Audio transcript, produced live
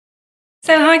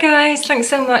So hi guys, thanks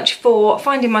so much for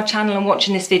finding my channel and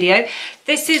watching this video.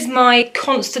 This is my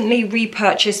constantly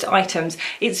repurchased items.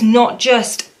 It's not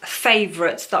just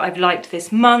favourites that I've liked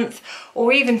this month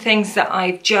or even things that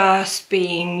I've just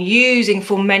been using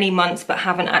for many months but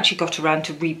haven't actually got around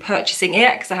to repurchasing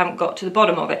yet because I haven't got to the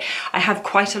bottom of it. I have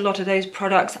quite a lot of those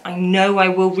products. I know I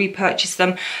will repurchase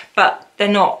them, but they're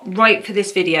not right for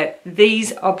this video.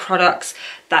 These are products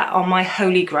that are my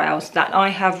holy grails that I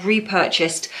have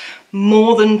repurchased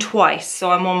more than twice.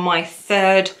 So I'm on my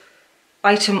third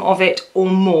item of it or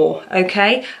more,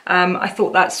 okay? I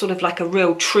thought that's sort of like a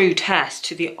real true test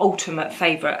to the ultimate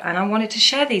favourite, and I wanted to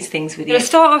share these things with you. I'm going to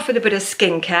start off with a bit of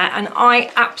skincare, and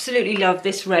I absolutely love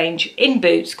this range in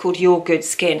Boots called Your Good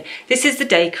Skin. This is the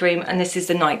day cream and this is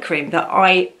the night cream that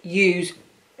I use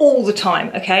all the time,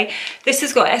 okay? This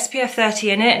has got SPF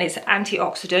 30 in it and it's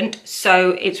antioxidant,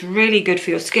 so it's really good for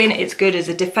your skin. It's good as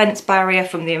a defense barrier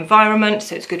from the environment,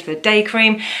 so it's good for the day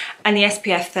cream. And the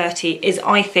SPF 30 is,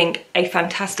 I think, a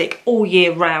fantastic all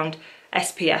year round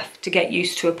SPF to get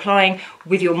used to applying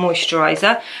with your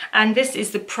moisturizer. And this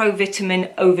is the Pro Vitamin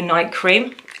Overnight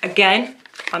Cream. Again,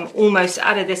 I'm almost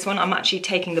out of this one. I'm actually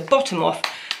taking the bottom off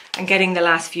and getting the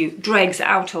last few dregs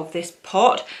out of this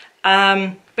pot.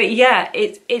 But yeah,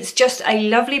 it's just a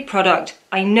lovely product.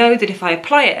 I know that if I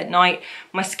apply it at night,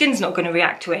 my skin's not going to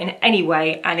react to it in any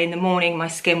way, and in the morning my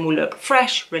skin will look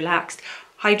fresh, relaxed,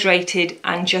 hydrated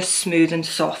and just smooth and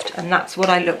soft, and that's what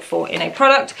I look for in a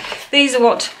product. These are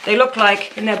what they look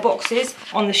like in their boxes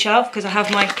on the shelf because I have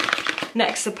my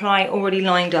next supply already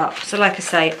lined up. So like I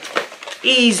say,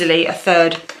 easily a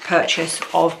third purchase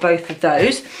of both of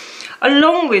those.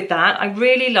 Along with that, I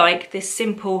really like this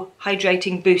simple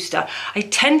hydrating booster. I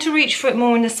tend to reach for it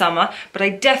more in the summer, but I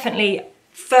definitely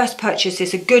first purchased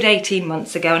this a good 18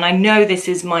 months ago, and I know this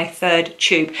is my third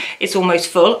tube. It's almost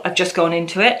full, I've just gone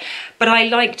into it, but I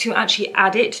like to actually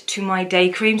add it to my day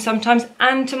cream sometimes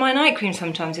and to my night cream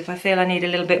sometimes if I feel I need a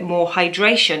little bit more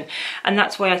hydration. And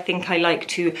that's why I think I like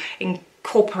to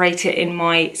incorporate it in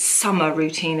my summer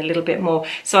routine a little bit more.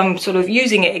 So I'm sort of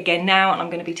using it again now, and I'm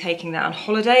going to be taking that on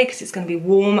holiday because it's going to be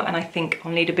warm and I think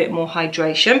I'll need a bit more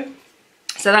hydration.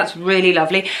 So that's really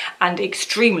lovely and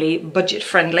extremely budget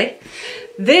friendly.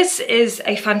 This is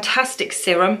a fantastic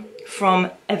serum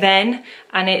from Even,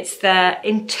 and it's their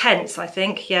Intense, I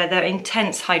think. Yeah, their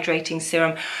Intense Hydrating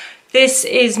Serum. This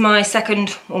is my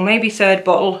second or maybe third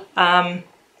bottle. I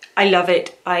love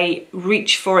it. I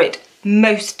reach for it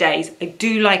most days.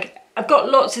 I've got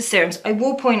lots of serums. I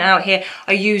will point out here,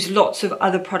 I use lots of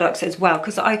other products as well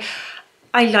because I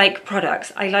like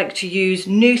products. I like to use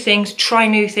new things, try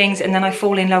new things, and then I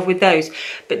fall in love with those.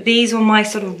 But these are my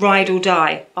sort of ride or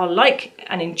die. I'll like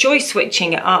and enjoy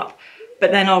switching it up,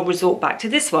 but then I'll resort back to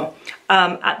this one.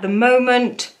 At the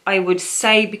moment, I would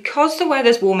say because the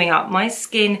weather's warming up, my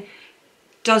skin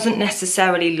doesn't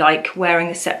necessarily like wearing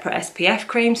a separate SPF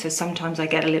cream, so sometimes I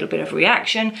get a little bit of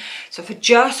reaction. So if I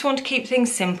just want to keep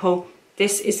things simple,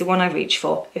 this is the one I reach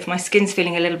for. If my skin's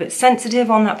feeling a little bit sensitive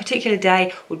on that particular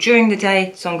day or during the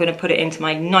day, so I'm going to put it into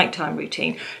my nighttime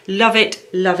routine. Love it,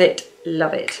 love it,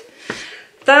 love it.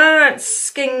 That's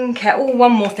skincare. Oh,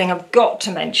 one more thing I've got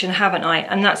to mention, haven't I?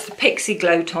 And that's the Pixi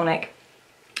Glow Tonic.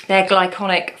 Their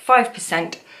Glycolic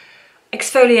 5%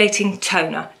 exfoliating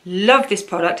toner. Love this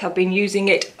product. I've been using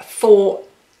it for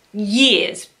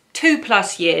years,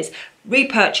 2+ years,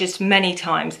 repurchased many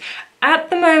times. At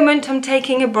the moment I'm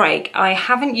taking a break. I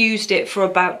haven't used it for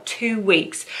about 2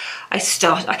 weeks. I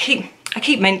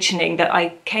keep mentioning that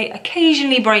I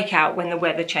occasionally break out when the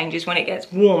weather changes, when it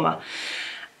gets warmer.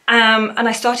 And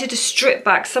I started to strip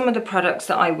back some of the products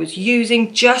that I was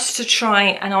using just to try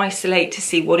and isolate to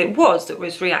see what it was that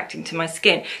was reacting to my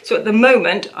skin. So at the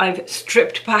moment, I've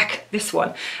stripped back this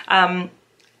one.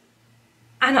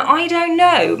 And I don't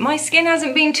know, my skin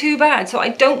hasn't been too bad, so I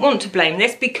don't want to blame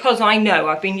this because I know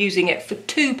I've been using it for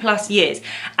 2+ years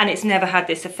and it's never had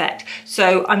this effect.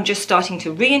 So I'm just starting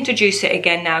to reintroduce it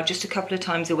again now, just a couple of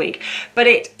times a week. But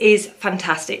it is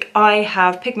fantastic. I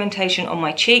have pigmentation on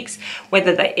my cheeks,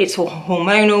 whether it's all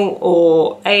hormonal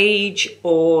or age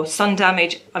or sun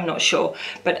damage, I'm not sure.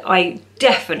 But I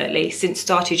definitely, since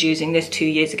started using this 2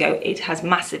 years ago, it has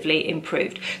massively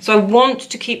improved. So I want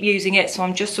to keep using it, so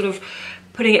I'm just sort of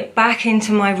putting it back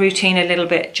into my routine a little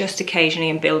bit, just occasionally,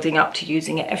 and building up to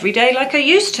using it every day like I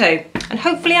used to. And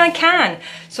hopefully I can.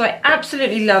 So I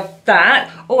absolutely love that.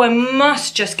 Oh, I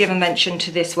must just give a mention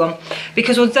to this one,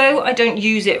 because although I don't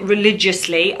use it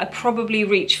religiously, I probably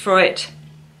reach for it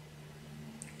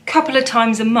a couple of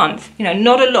times a month. You know,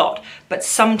 not a lot, but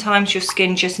sometimes your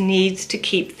skin just needs to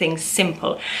keep things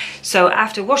simple. So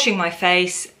after washing my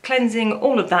face, cleansing,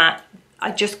 all of that,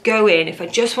 I just go in, if I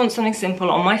just want something simple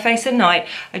on my face at night,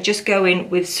 I just go in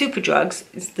with Superdrugs.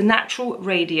 It's the Natural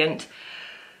Radiant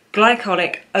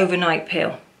Glycolic Overnight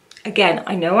Peel. Again,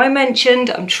 I know I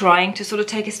mentioned I'm trying to sort of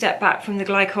take a step back from the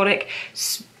glycolic,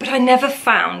 but I never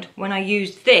found when I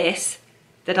used this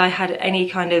that I had any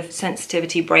kind of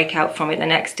sensitivity breakout from it the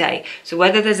next day. So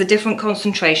whether there's a different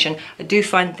concentration, I do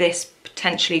find this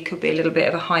potentially could be a little bit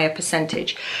of a higher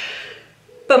percentage.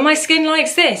 But my skin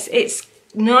likes this. It's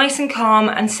nice and calm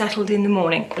and settled in the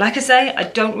morning. Like I say, I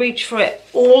don't reach for it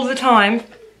all the time,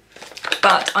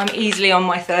 but I'm easily on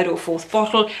my third or fourth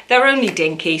bottle. They're only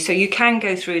dinky, so you can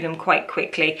go through them quite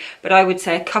quickly, but I would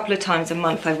say a couple of times a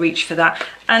month I reach for that,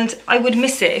 and I would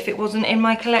miss it if it wasn't in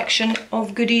my collection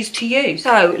of goodies to use.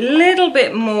 So, a little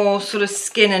bit more sort of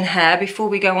skin and hair before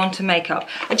we go on to makeup.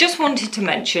 I just wanted to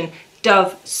mention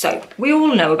Dove soap. We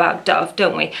all know about Dove,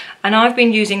 don't we? And I've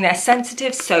been using their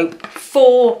sensitive soap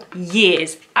for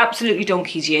years, absolutely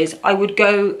donkey's years. I would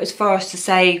go as far as to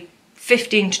say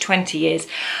 15 to 20 years.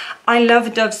 I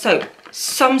love Dove soap.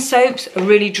 Some soaps are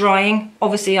really drying.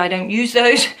 Obviously, I don't use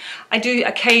those. I do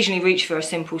occasionally reach for a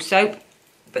simple soap,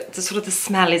 but the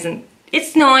smell isn't,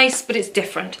 it's nice, but it's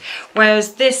different.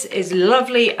 Whereas this is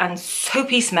lovely and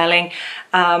soapy smelling.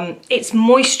 It's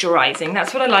moisturizing.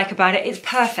 That's what I like about it. It's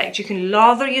perfect. You can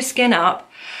lather your skin up,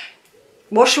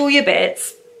 wash all your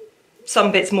bits,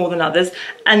 some bits more than others,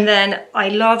 and then I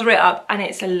lather it up, and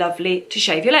it's lovely to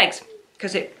shave your legs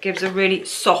because it gives a really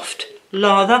soft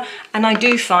lather. And I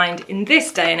do find in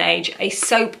this day and age, a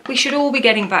soap, we should all be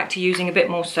getting back to using a bit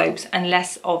more soaps and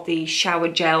less of the shower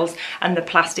gels and the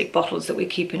plastic bottles that we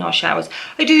keep in our showers.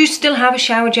 I do still have a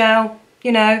shower gel,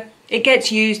 you know, it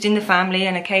gets used in the family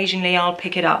and occasionally I'll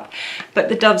pick it up. But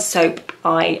the Dove soap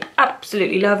I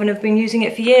absolutely love and have been using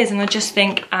it for years, and I just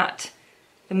think at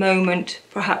the moment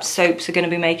perhaps soaps are going to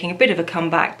be making a bit of a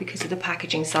comeback because of the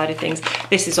packaging side of things.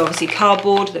 This is obviously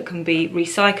cardboard that can be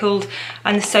recycled,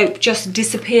 and the soap just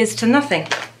disappears to nothing.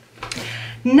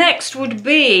 Next would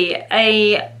be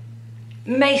a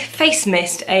face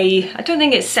mist, I don't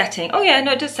think it's setting. Oh yeah,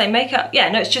 no, it does say makeup. Yeah,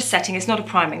 no, it's just setting. It's not a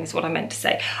priming is what I meant to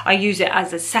say. I use it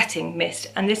as a setting mist,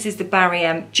 and this is the Barry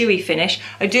M Dewy Finish.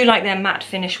 I do like their matte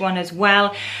finish one as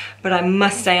well, but I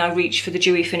must say I reach for the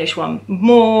Dewy Finish one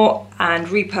more and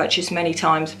repurchase many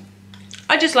times.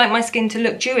 I just like my skin to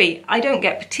look dewy. I don't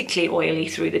get particularly oily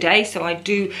through the day, so I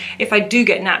do, if I do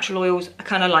get natural oils, I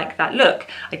kind of like that look.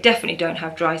 I definitely don't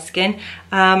have dry skin.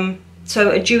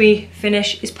 So a dewy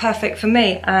finish is perfect for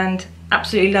me, and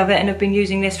absolutely love it, and I've been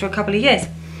using this for a couple of years.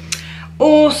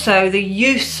 Also the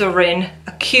Eucerin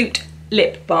Acute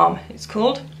Lip Balm, it's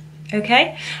called.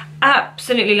 Okay,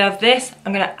 absolutely love this.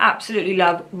 I'm going to absolutely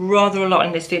love rather a lot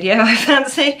in this video, I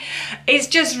fancy. It's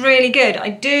just really good. I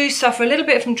do suffer a little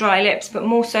bit from dry lips, but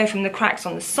more so from the cracks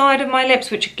on the side of my lips,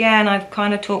 which again I've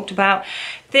kind of talked about.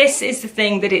 This is the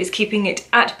thing that is keeping it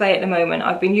at bay at the moment.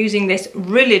 I've been using this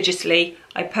religiously.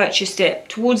 I purchased it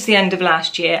towards the end of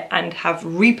last year and have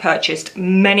repurchased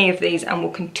many of these and will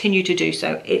continue to do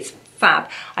so. It's fab.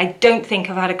 I don't think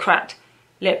I've had a cracked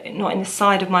lip, not in the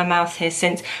side of my mouth here,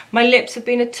 since my lips have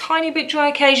been a tiny bit dry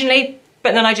occasionally,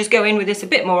 but then I just go in with this a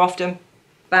bit more often.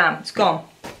 Bam, it's gone.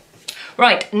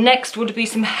 Right, next would be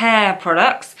some hair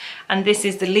products, and this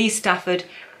is the Lee Stafford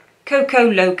Coco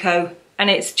Loco, and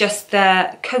it's just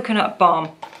their coconut balm.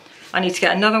 I need to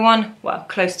get another one, well,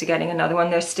 close to getting another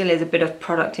one. There still is a bit of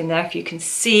product in there if you can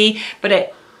see, but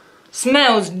it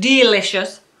smells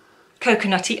delicious.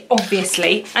 Coconutty,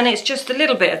 obviously, and it's just a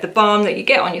little bit of the balm that you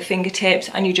get on your fingertips,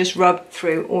 and you just rub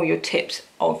through all your tips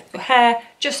of your hair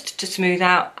just to smooth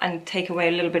out and take away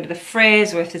a little bit of the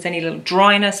frizz, or if there's any little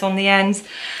dryness on the ends,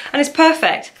 and it's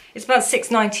perfect. It's about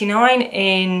 $6.99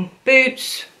 in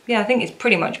Boots. Yeah, I think it's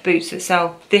pretty much Boots that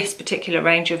sell this particular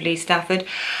range of Lee Stafford,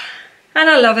 and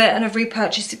I love it, and I've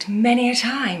repurchased it many a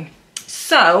time.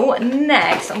 So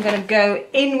next I'm going to go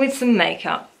in with some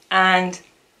makeup, and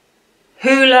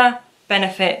Hoola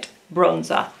Benefit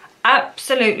Bronzer.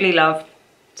 Absolutely love.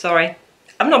 Sorry,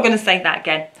 I'm not going to say that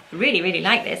again. I really, really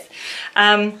like this.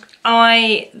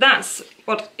 That's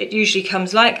what it usually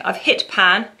comes like. I've hit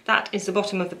pan. That is the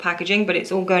bottom of the packaging, but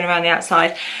it's all going around the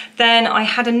outside. Then I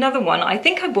had another one. I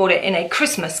think I bought it in a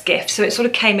Christmas gift, so it sort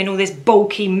of came in all this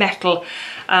bulky metal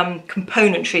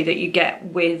componentry that you get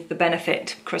with the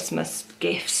Benefit Christmas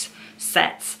gifts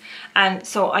sets. And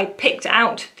so I picked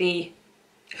out the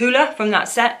Hoola from that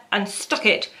set and stuck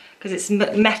it, because it's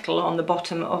metal on the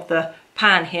bottom of the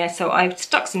pan here, so I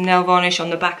stuck some nail varnish on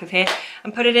the back of here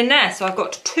and put it in there. So I've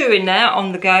got 2 in there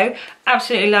on the go.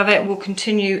 Absolutely love it. Will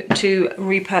continue to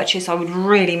repurchase. I would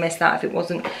really miss that if it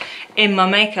wasn't in my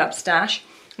makeup stash.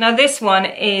 Now this one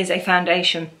is a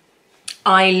foundation,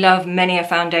 I love many a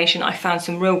foundation. I found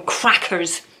some real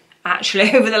crackers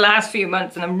actually over the last few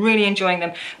months and I'm really enjoying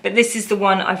them. But this is the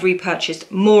one I've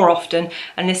repurchased more often,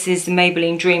 and this is the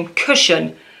Maybelline Dream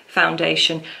Cushion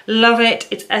foundation. Love it.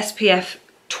 It's SPF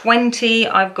 20.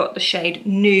 I've got the shade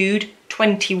Nude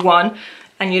 21,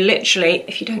 and you literally,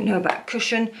 if you don't know about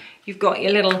cushion, you've got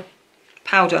your little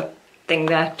powder thing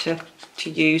there to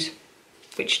use,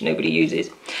 which nobody uses.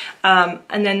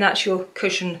 And then that's your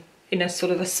cushion in a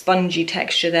sort of a spongy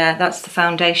texture there. That's the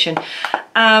foundation.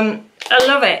 I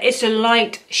love it. It's a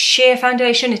light sheer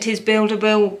foundation. It is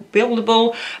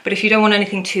buildable, but if you don't want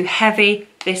anything too heavy,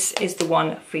 this is the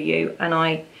one for you. And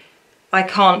I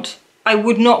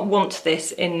would not want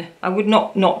this in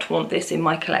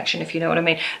my collection, if you know what I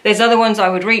mean. There's other ones I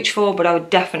would reach for, but I would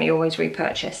definitely always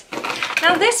repurchase.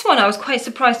 Now this one I was quite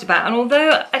surprised about, and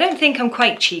although I don't think I'm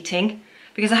quite cheating,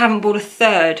 because I haven't bought a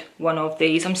third one of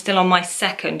these, I'm still on my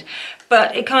second,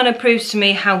 but it kind of proves to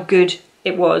me how good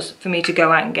it was for me to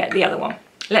go out and get the other one.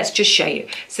 Let's just show you.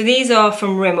 So these are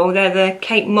from Rimmel. They're the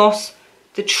Kate Moss,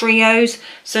 the trios.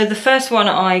 So the first one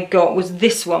I got was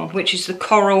this one, which is the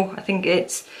Coral, I think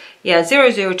it's, yeah,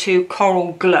 002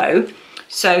 Coral Glow.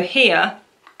 So here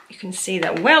you can see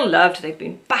they're well loved. They've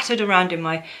been battered around in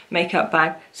my makeup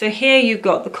bag. So here you've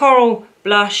got the Coral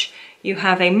blush, you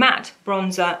have a matte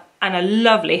bronzer and a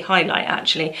lovely highlight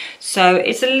actually. So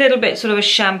it's a little bit sort of a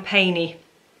champagne-y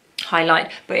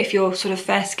highlight, but if you're sort of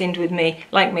fair skinned with me,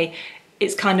 like me,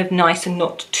 it's kind of nice and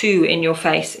not too in your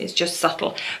face. It's just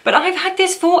subtle. But I've had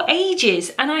this for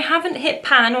ages and I haven't hit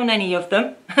pan on any of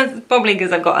them. Probably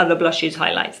because I've got other blushes,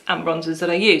 highlights and bronzers that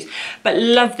I use. But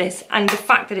love this, and the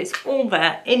fact that it's all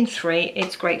there in 3,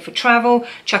 it's great for travel,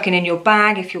 chucking in your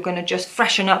bag if you're going to just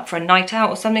freshen up for a night out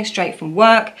or something straight from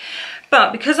work.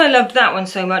 But because I loved that one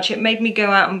so much, it made me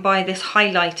go out and buy this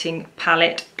highlighting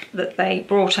palette that they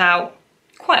brought out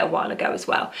quite a while ago as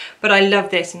well. But I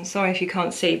love this, and sorry if you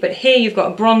can't see, but here you've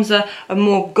got a bronzer, a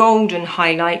more golden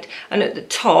highlight, and at the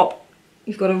top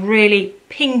you've got a really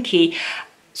pinky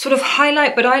sort of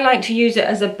highlight, but I like to use it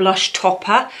as a blush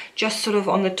topper, just sort of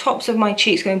on the tops of my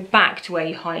cheeks going back to where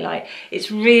you highlight.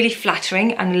 It's really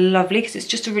flattering and lovely because it's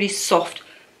just a really soft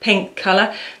pink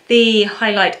colour. The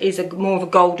highlight is more of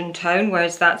a golden tone,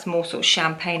 whereas that's more sort of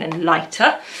champagne and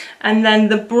lighter. And then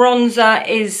the bronzer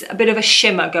is a bit of a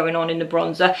shimmer going on in the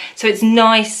bronzer. So it's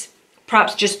nice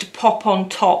perhaps just to pop on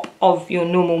top of your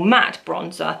normal matte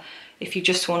bronzer if you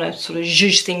just want to sort of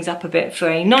zhuzh things up a bit for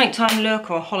a nighttime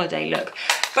look or a holiday look.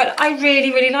 But I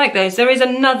really, really like those. There is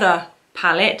another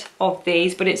palette of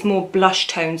these, but it's more blush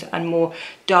tones and more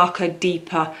darker,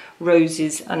 deeper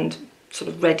roses and sort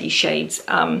of reddy shades,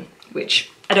 which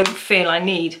I don't feel I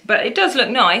need, but it does look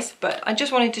nice. But I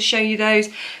just wanted to show you those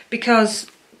because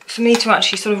for me to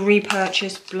actually sort of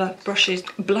repurchase blushes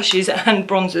and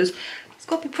bronzers, it's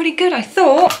got to be pretty good, I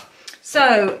thought.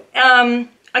 So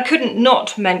I couldn't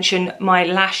not mention my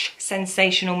Lash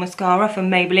Sensational Mascara from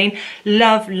Maybelline.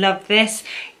 Love this.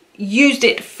 Used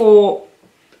it for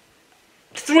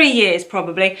 3 years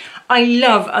probably. I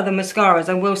love other mascaras.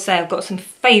 I will say I've got some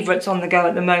favourites on the go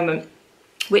at the moment,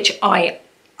 which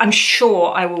I'm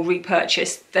sure I will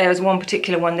repurchase. There's one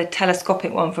particular one, the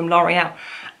telescopic one from L'Oreal.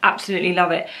 Absolutely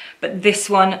love it. But this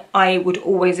one I would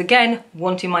always again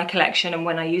want in my collection, and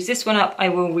when I use this one up I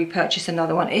will repurchase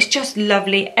another one. It's just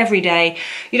lovely every day.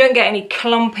 You don't get any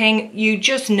clumping. You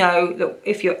just know that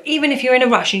even if you're in a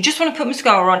rush and you just want to put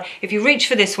mascara on, if you reach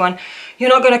for this one, you're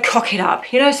not going to cock it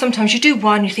up. You know, sometimes you do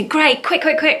one, you think great,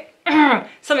 quick,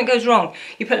 something goes wrong.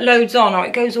 You put loads on, or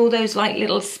it goes all those like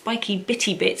little spiky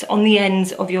bitty bits on the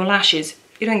ends of your lashes.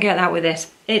 You don't get that with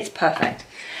this. It's perfect.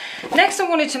 Next I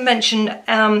wanted to mention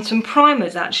some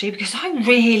primers actually, because I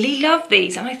really love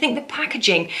these and I think the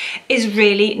packaging is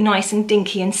really nice and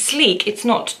dinky and sleek. It's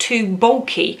not too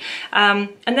bulky, and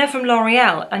they're from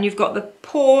L'Oreal, and you've got the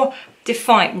Pore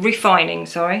Refining,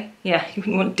 sorry. Yeah, you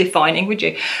wouldn't want defining, would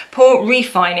you? Pore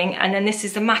Refining, and then this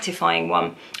is the mattifying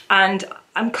one. And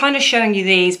I'm kind of showing you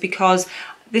these because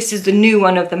this is the new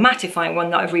one of the mattifying one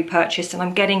that I've repurchased, and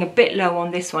I'm getting a bit low on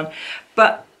this one.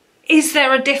 But is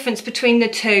there a difference between the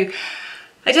two?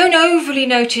 I don't overly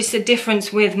notice a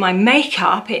difference with my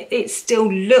makeup. It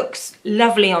still looks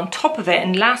lovely on top of it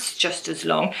and lasts just as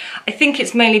long. I think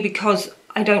it's mainly because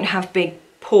I don't have big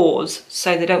pores,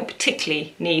 so they don't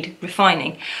particularly need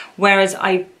refining. Whereas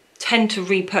I tend to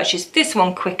repurchase this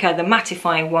one quicker, the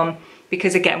mattifying one,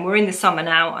 because again, we're in the summer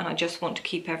now and I just want to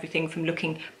keep everything from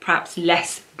looking perhaps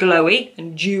less glowy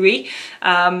and dewy.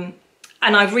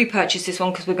 And I've repurchased this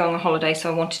one because we're going on holiday,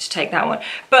 so I wanted to take that one.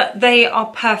 But they are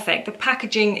perfect. The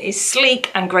packaging is sleek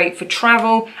and great for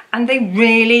travel, and they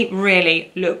really,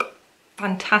 really look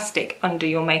fantastic under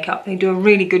your makeup. They do a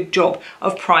really good job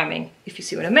of priming, if you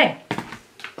see what I mean.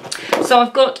 So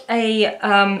I've got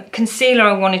a concealer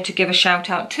I wanted to give a shout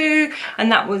out to,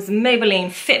 and that was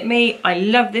Maybelline Fit Me. I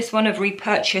love this one. I've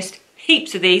repurchased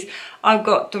heaps of these. I've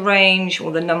got the range,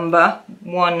 or the number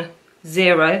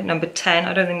 10, number 10.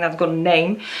 I don't think that's got a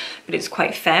name, but it's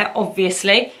quite fair,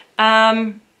 obviously.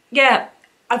 Yeah,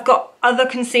 I've got other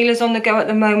concealers on the go at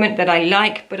the moment that I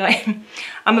like, but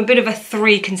I'm a bit of a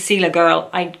 3 concealer girl.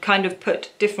 I kind of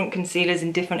put different concealers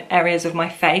in different areas of my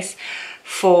face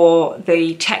for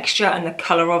the texture and the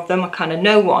colour of them. I kind of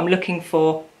know what I'm looking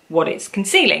for, what it's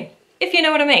concealing, if you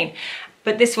know what I mean.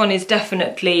 But this one is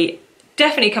definitely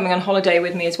coming on holiday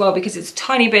with me as well, because it's a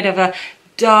tiny bit of a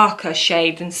darker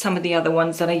shade than some of the other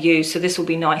ones that I use. So this will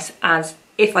be nice, as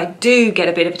if I do get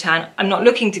a bit of a tan, I'm not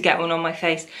looking to get one on my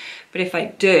face, but if I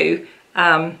do,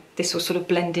 this will sort of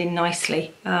blend in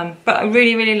nicely. But I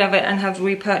really love it and have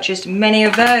repurchased many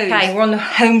of those. Okay, we're on the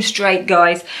home straight,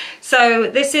 guys. So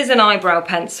this is an eyebrow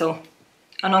pencil,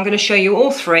 and I'm going to show you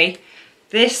all 3.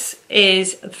 This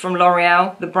is from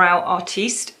L'Oreal, the Brow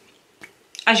Artiste.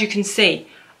 As you can see,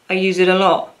 I use it a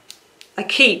lot. I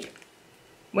keep,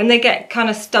 when they get kind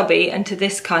of stubby and to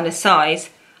this kind of size,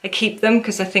 I keep them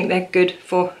because I think they're good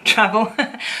for travel.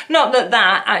 Not that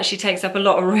that actually takes up a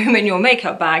lot of room in your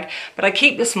makeup bag, but I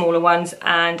keep the smaller ones,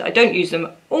 and I don't use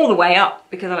them all the way up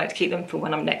because I like to keep them for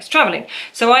when I'm next traveling.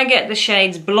 So I get the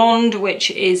shades Blonde, which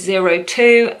is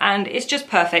 02, and it's just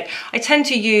perfect. I tend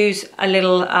to use a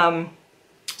little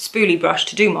spoolie brush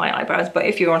to do my eyebrows, but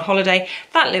if you're on holiday,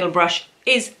 that little brush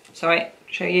is, sorry,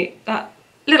 show you, that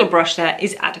little brush there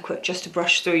is adequate just to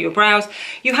brush through your brows.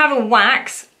 You have a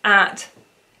wax at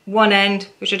one end,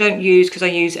 which I don't use because I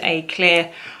use a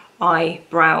clear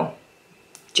eyebrow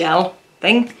gel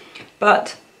thing,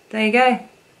 but there you go.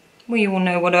 Well, you all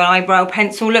know what an eyebrow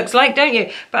pencil looks like, don't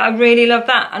you? But I really love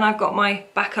that, and I've got my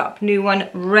backup new one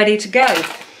ready to go.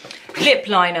 Lip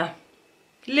liner.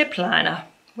 Lip liner.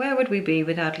 Where would we be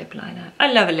without lip liner?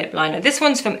 I love a lip liner. This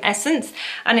one's from Essence,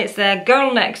 and it's their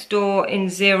Girl Next Door in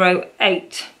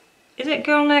 08. Is it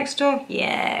Girl Next Door?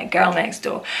 Yeah, Girl Next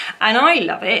Door. And I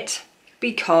love it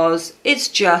because it's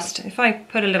just, if I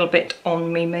put a little bit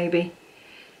on me maybe,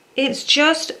 it's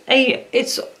just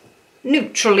it's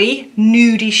neutrally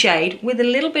nudie shade with a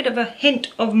little bit of a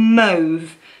hint of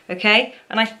mauve, okay?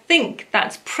 And I think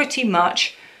that's pretty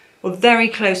much, or very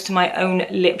close to my own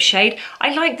lip shade.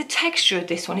 I like the texture of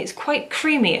this one. It's quite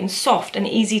creamy and soft and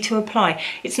easy to apply.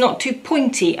 It's not too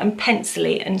pointy and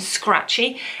pencily and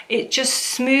scratchy. It just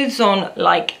smooths on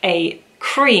like a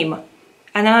cream,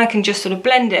 and then I can just sort of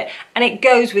blend it, and it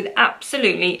goes with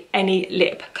absolutely any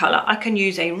lip colour. I can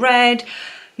use a red,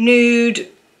 nude,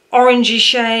 orangey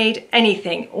shade,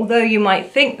 anything. Although you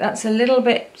might think that's a little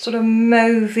bit sort of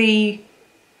mauvey,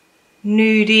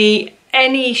 nudie,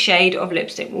 any shade of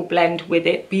lipstick will blend with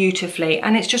it beautifully,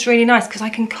 and it's just really nice because I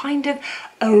can kind of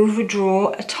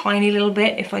overdraw a tiny little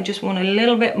bit if I just want a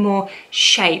little bit more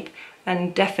shape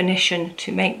and definition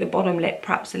to make the bottom lip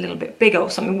perhaps a little bit bigger or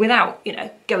something, without, you know,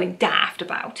 going daft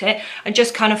about it, and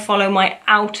just kind of follow my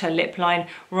outer lip line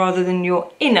rather than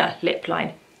your inner lip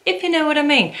line, if you know what I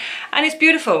mean. And it's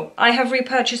beautiful. I have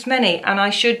repurchased many, and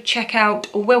I should check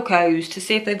out Wilko's to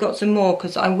see if they've got some more,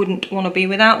 because I wouldn't want to be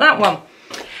without that one.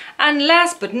 And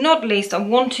last but not least, I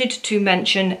wanted to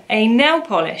mention a nail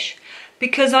polish,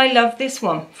 because I love this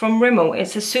one from Rimmel.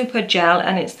 It's a super gel,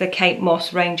 and it's the Kate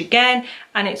Moss range again,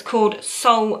 and it's called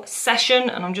Soul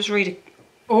Session, and I'm just reading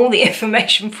all the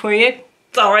information for you.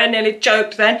 Sorry, I nearly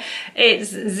choked then.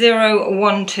 It's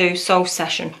 012 Soul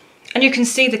Session. And you can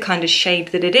see the kind of shade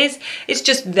that it is. It's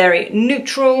just very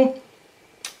neutral.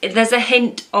 There's a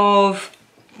hint of,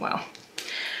 well,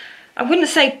 I wouldn't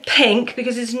say pink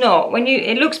because it's not. When you,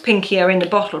 it looks pinkier in the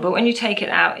bottle, but when you take it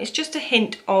out, it's just a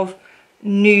hint of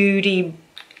nudie,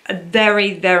 a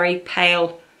very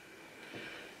pale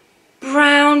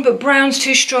brown, but brown's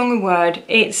too strong a word.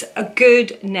 It's a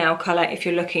good nail colour if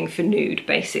you're looking for nude,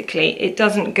 basically. It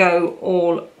doesn't go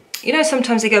all, you know,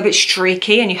 sometimes they go a bit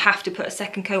streaky and you have to put a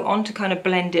second coat on to kind of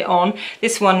blend it on.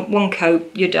 This one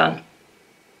coat, you're done.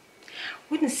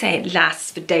 Wouldn't say it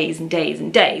lasts for days and days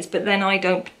and days, but then I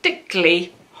don't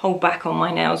particularly hold back on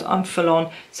my nails. I'm full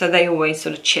on, so they always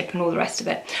sort of chip and all the rest of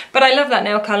it. But I love that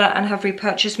nail colour and have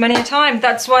repurchased many a time.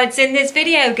 That's why it's in this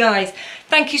video, guys.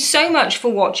 Thank you so much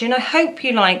for watching. I hope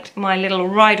you liked my little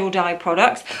ride or die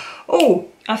products. Oh,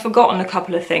 I've forgotten a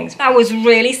couple of things. That was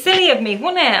really silly of me,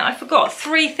 wasn't it? I forgot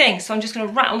 3 things, so I'm just going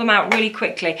to rattle them out really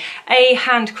quickly. A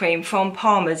hand cream from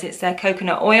Palmer's. It's their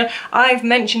coconut oil. I've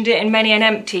mentioned it in many an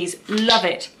empties. Love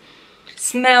it.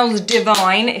 Smells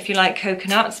divine if you like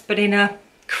coconuts, but in a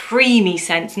creamy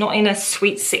scent, not in a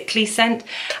sweet sickly scent,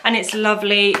 and it's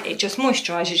lovely. It just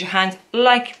moisturizes your hands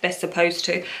like they're supposed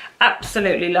to.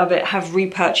 Absolutely love it. Have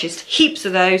repurchased heaps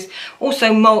of those.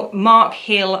 Also Mark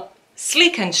Hill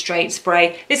Sleek and Straight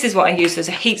spray. This is what I use as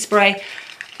a heat spray.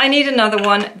 I need another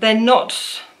one. They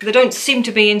don't seem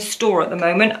to be in store at the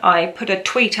moment. I put a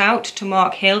tweet out to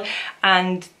Mark Hill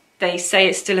and they say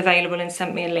it's still available and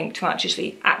sent me a link to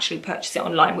actually purchase it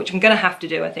online, which I'm going to have to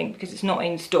do, I think, because it's not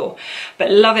in store. But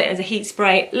love it as a heat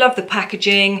spray. Love the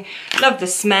packaging. Love the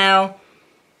smell.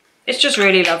 It's just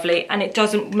really lovely, and it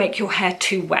doesn't make your hair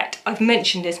too wet. I've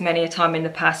mentioned this many a time in the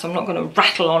past, so I'm not going to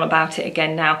rattle on about it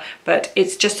again now, but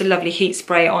it's just a lovely heat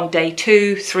spray on day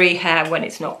 2, 3 hair when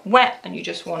it's not wet and you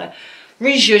just want to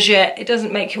rezhuzh it. It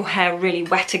doesn't make your hair really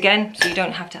wet again, so you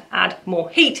don't have to add more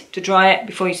heat to dry it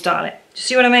before you style it. Do you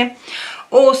see what I mean?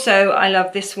 Also, I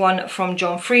love this one from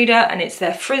John Frieda, and it's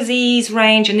their Frizzies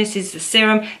range, and this is the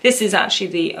serum. This is actually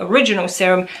the original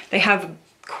serum. They have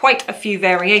quite a few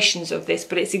variations of this,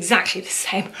 but it's exactly the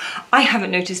same. I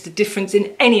haven't noticed a difference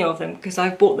in any of them because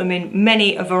I've bought them in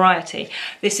many a variety.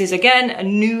 This is again a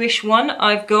newish one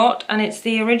I've got, and it's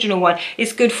the original one.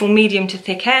 It's good for medium to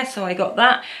thick hair, so I got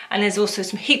that. And there's also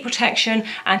some heat protection,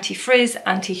 anti-frizz,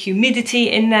 anti-humidity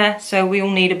in there, so we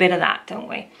all need a bit of that, don't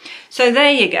we? So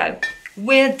there you go,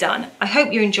 we're done. I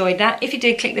hope you enjoyed that. If you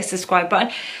did, click the subscribe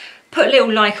button. Put a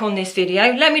little like on this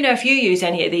video. Let me know if you use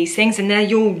any of these things and they're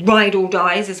your ride or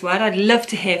dies as well. I'd love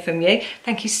to hear from you.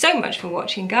 Thank you so much for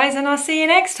watching, guys, and I'll see you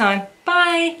next time.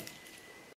 Bye.